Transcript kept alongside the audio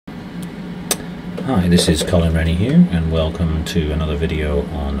Hi, this is Colin Rennie here, and welcome to another video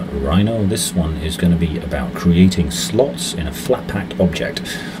on Rhino. This one is going to be about creating slots in a Flatpack object.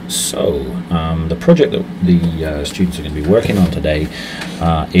 So, the project that the students are going to be working on today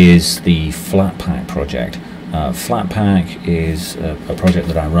is the Flatpack project. Flatpack is a project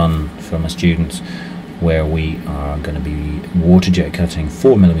that I run for my students, where we are going to be water jet cutting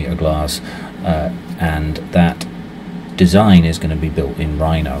 4mm glass, and that design is going to be built in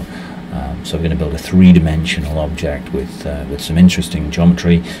Rhino. So we're going to build a three-dimensional object with some interesting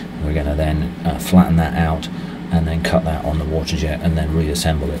geometry. We're going to then flatten that out and then cut that on the water jet and then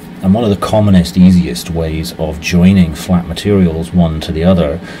reassemble it. And one of the commonest, easiest ways of joining flat materials one to the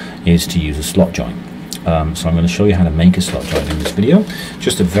other is to use a slot joint. So I'm going to show you how to make a slot joint in this video.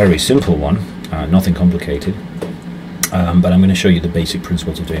 Just a very simple one, nothing complicated. But I'm going to show you the basic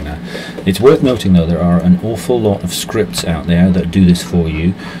principles of doing that. It's worth noting though, there are an awful lot of scripts out there that do this for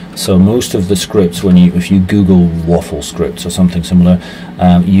you. So most of the scripts, if you Google waffle scripts or something similar,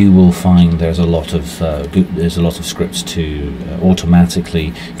 you will find there's a lot of scripts to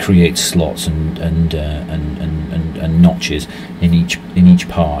automatically create slots and notches in each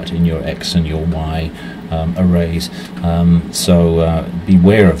part in your X and your Y arrays. So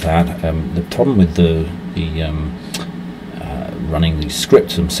beware of that. The problem with the running these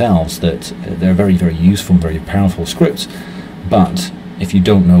scripts themselves, that they're very, very useful and very powerful scripts, but if you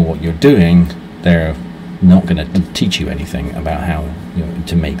don't know what you're doing, they're not going to teach you anything about how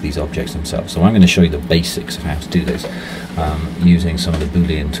to make these objects themselves. So I'm going to show you the basics of how to do this using some of the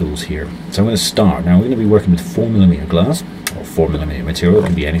Boolean tools here. So I'm going to start. Now we're going to be working with 4mm glass, or 4mm material. It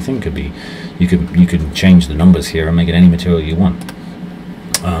can be anything. It could be you can change the numbers here and make it any material you want.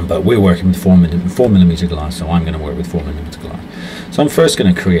 But we're working with 4mm glass, so I'm going to work with 4mm glass. So I'm first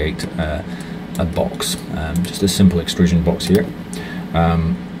going to create a box, just a simple extrusion box here.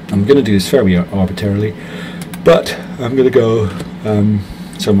 I'm going to do this fairly arbitrarily, but I'm going to go,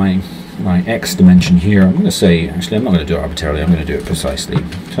 so my X dimension here, I'm going to say, actually I'm not going to do it arbitrarily, I'm going to do it precisely. So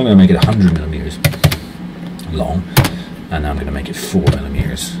I'm going to make it 100mm long, and I'm going to make it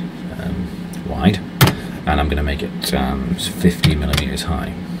 4mm wide, and I'm going to make it 50mm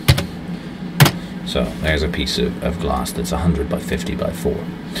high. So there's a piece of glass that's 100 by 50 by 4.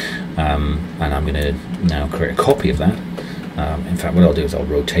 And I'm going to now create a copy of that. In fact, what I'll do is I'll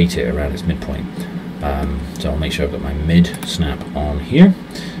rotate it around its midpoint. So I'll make sure I've got my mid snap on here.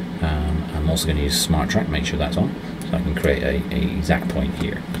 I'm also going to use Smart Track, make sure that's on, so I can create a exact point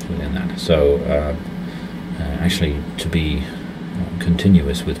here within that. So actually, to be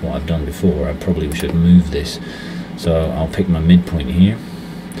continuous with what I've done before, I probably should move this. So I'll pick my midpoint here.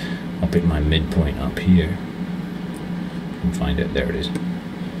 I'll pick my midpoint up here and find it. There it is.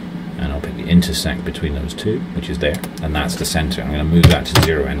 And I'll pick the intersect between those two, which is there, and that's the center. I'm going to move that to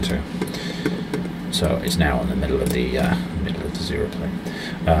 0, enter. So it's now in the middle of the 0 plane.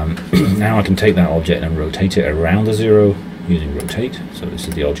 Now I can take that object and rotate it around the 0 using rotate. So this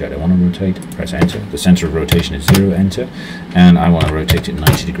is the object I want to rotate. Press enter. The center of rotation is 0, enter, and I want to rotate it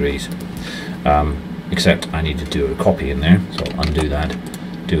 90 degrees. Except I need to do a copy in there, so I'll undo that.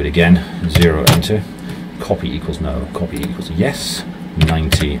 Do it again, 0, enter, copy equals no, copy equals yes,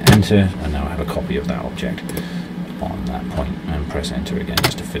 90, enter, and now I have a copy of that object on that point, and press enter again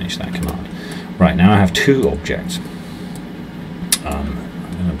just to finish that command. Right, now I have two objects. I'm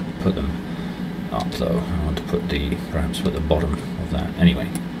going to put them up though. I want to put perhaps put the bottom of that. Anyway,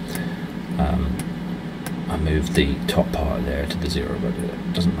 I moved the top part there to the 0, but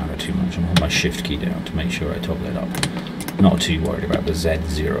it doesn't matter too much. I'll hold my shift key down to make sure I toggle it up. Not too worried about the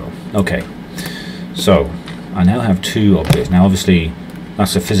Z0. Okay, so I now have two objects. Now obviously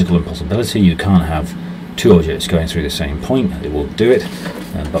that's a physical impossibility. You can't have two objects going through the same point. It won't do it.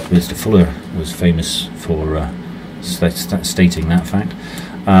 But Mr. Fuller was famous for stating that fact.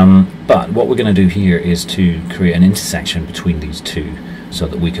 But what we're going to do here is to create an intersection between these two, so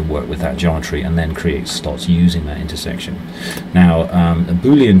that we can work with that geometry and then create slots using that intersection. Now, a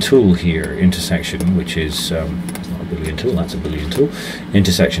Boolean tool here, intersection, which is it's not a Boolean tool, that's a Boolean tool.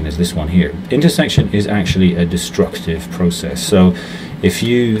 Intersection is this one here. Intersection is actually a destructive process. So if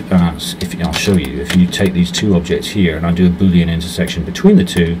I'll show you, if you take these two objects here and I do a Boolean intersection between the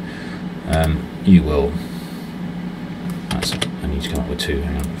two, you will, I need to come up with two,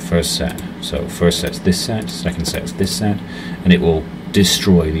 hang on, first set. So first set's this set, second set's this set, and it will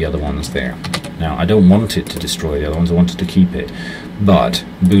destroy the other ones there. Now I don't want it to destroy the other ones, I want it to keep it, but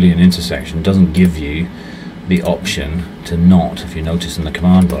Boolean intersection doesn't give you the option to not, if you notice in the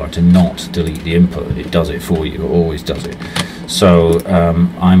command bar, to not delete the input. It does it for you, it always does it. So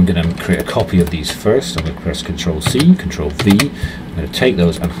I'm going to create a copy of these first. I'm going to press Control C, Control V. I'm going to take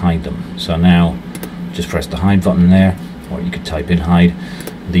those and hide them. So now just press the hide button there, or you could type in hide.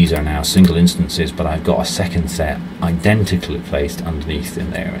 These are now single instances, but I've got a second set identically placed underneath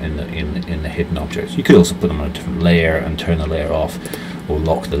in there in the hidden objects. You could also put them on a different layer and turn the layer off or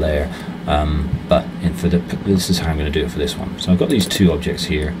lock the layer, but this is how I'm going to do it for this one. So I've got these two objects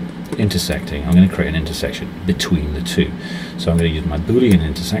here intersecting. I'm going to create an intersection between the two. So I'm going to use my Boolean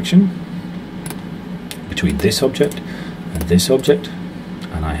intersection between this object and this object,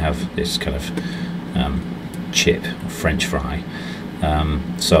 and I have this kind of chip, or French fry.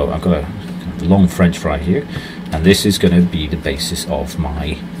 So I've got a kind of long French fry here, and this is going to be the basis of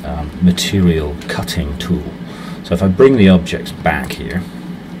my material cutting tool. So if I bring the objects back here,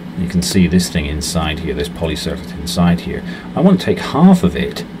 you can see this thing inside here, this poly surface inside here. I want to take half of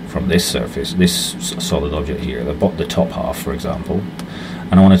it from this surface, this solid object here, the top half, for example,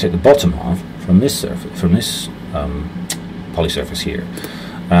 and I want to take the bottom half from this surface, from this poly surface here.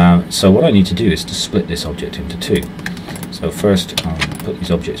 So what I need to do is to split this object into two. So first I'll put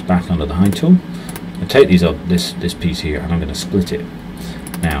these objects back under the hide tool. I'll take this piece here and I'm going to split it.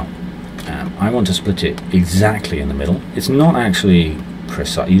 Now I want to split it exactly in the middle. It's not actually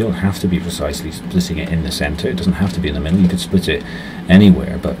precise. You don't have to be precisely splitting it in the center. It doesn't have to be in the middle. You could split it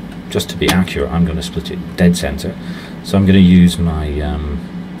anywhere, but just to be accurate, I'm going to split it dead center. So I'm going to use my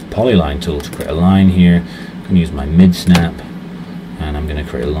polyline tool to create a line here. I'm going to use my mid snap, and I'm going to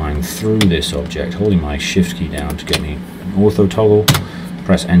create a line through this object, holding my shift key down to get me an ortho toggle.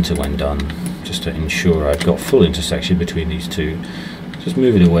 Press enter when done, just to ensure I've got full intersection between these two. Just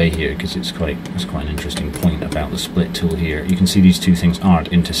move it away here because it's quite an interesting point about the split tool here. You can see these two things aren't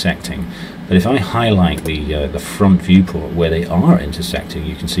intersecting, but if I highlight the front viewport where they are intersecting,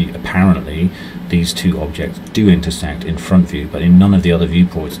 you can see apparently these two objects do intersect in front view, but in none of the other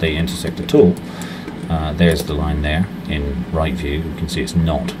viewports they intersect at all. There's the line there in right view. You can see it's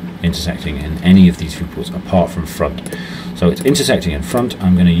not intersecting in any of these viewports apart from front. So it's intersecting in front.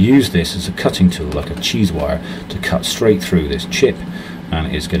 I'm going to use this as a cutting tool, like a cheese wire, to cut straight through this chip,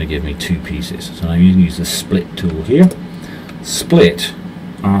 and it's going to give me two pieces. So I'm going to use the split tool here. Split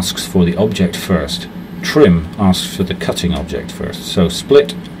asks for the object first. Trim asks for the cutting object first. So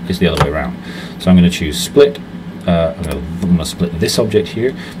split is the other way around. So I'm going to choose split. I'm going to split this object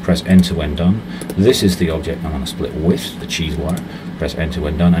here, press enter when done. This is the object I'm going to split with, the cheese wire, press enter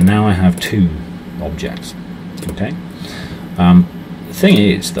when done, and now I have two objects. Okay. The thing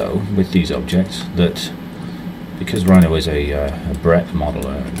is, though, with these objects, that because Rhino is a breadth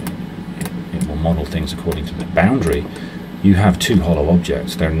modeler, it will model things according to the boundary. You have two hollow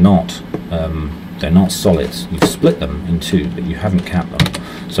objects. They're not solids. You've split them in two, but you haven't capped them.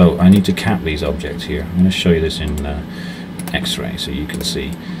 So I need to cap these objects here. I'm going to show you this in X-ray, so you can see.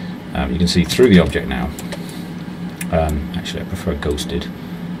 You can see through the object now. Actually, I prefer ghosted.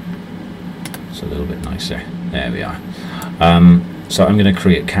 It's a little bit nicer. There we are. So I'm going to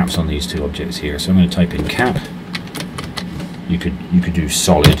create caps on these two objects here. So I'm going to type in cap. You could do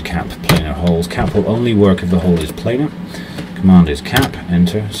solid cap planar holes. Cap will only work if the hole is planar. Command is cap,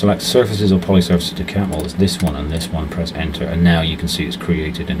 enter. Select surfaces or polysurfaces to cap. Well, it's this one and this one. Press enter, and now you can see it's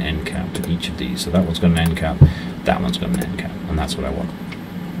created an end cap to each of these. So that one's got an end cap, that one's got an end cap, and that's what I want.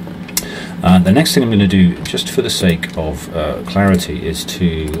 The next thing I'm going to do, just for the sake of clarity, is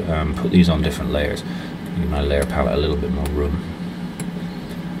to put these on different layers. Give my layer palette a little bit more room,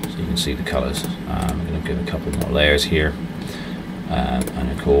 so you can see the colours. I'm going to give a couple more layers here, and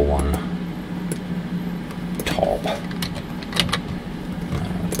I call one top.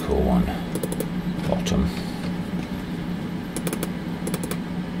 One bottom.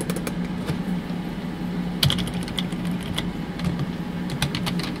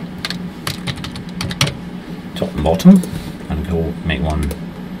 Top and bottom, and go make one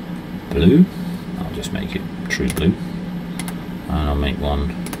blue. I'll just make it true blue, and I'll make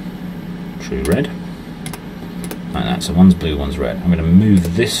one true red. Like that. So one's blue, one's red. I'm going to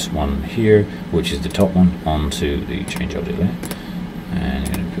move this one here, which is the top one, onto the change object layer. And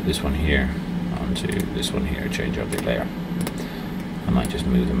I'm going to put this one here onto this one here, change object layer. I might just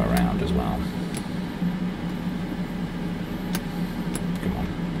move them around as well. Come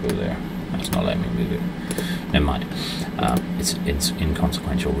on, go there. That's not letting me move it. Never mind. It's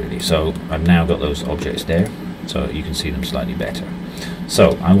inconsequential really. So I've now got those objects there, so you can see them slightly better.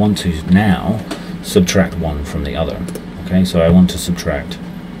 So I want to now subtract one from the other. Okay, so I want to subtract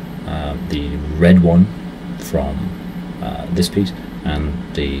the red one from this piece, and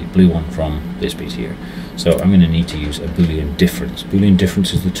the blue one from this piece here. So I'm going to need to use a Boolean difference. Boolean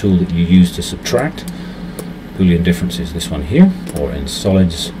difference is the tool that you use to subtract. Boolean difference is this one here, or in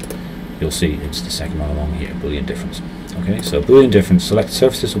solids you'll see it's the second one along here, Boolean difference. Okay, so Boolean difference, select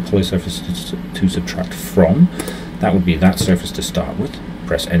surfaces or polysurfaces to subtract from. That would be that surface to start with.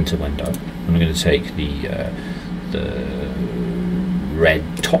 Press enter when done. I'm going to take the red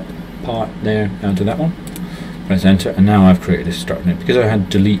top part there down to that one. Press enter, and now I've created this structure. Because I had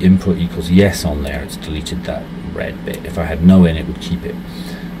delete input equals yes on there, it's deleted that red bit. If I had no in, it would keep it.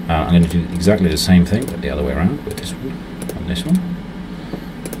 I'm going to do exactly the same thing, but the other way around with this one and this one.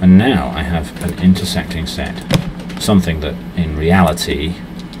 And now I have an intersecting set. Something that in reality,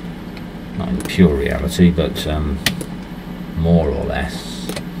 not in pure reality, but more or less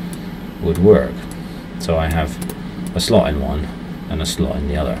would work. So I have a slot in one and a slot in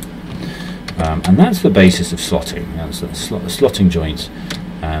the other. And that's the basis of slotting. That's the slotting joints,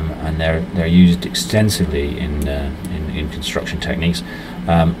 and they're used extensively in construction techniques,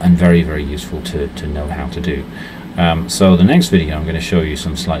 and very, very useful to know how to do. So the next video I'm going to show you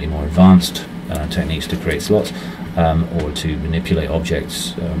some slightly more advanced techniques to create slots, or to manipulate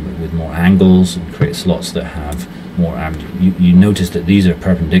objects with more angles and create slots that have more you notice that these are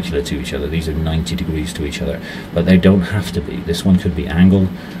perpendicular to each other. These are 90 degrees to each other, but they don't have to be. This one could be angled,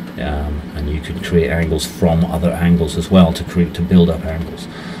 and you could create angles from other angles as well to build up angles.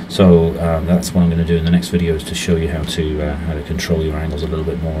 So that's what I'm going to do in the next video, is to show you how to control your angles a little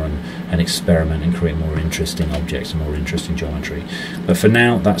bit more and experiment and create more interesting objects and more interesting geometry. But for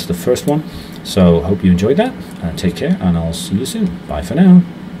now, that's the first one. So hope you enjoyed that. Take care, and I'll see you soon. Bye for now.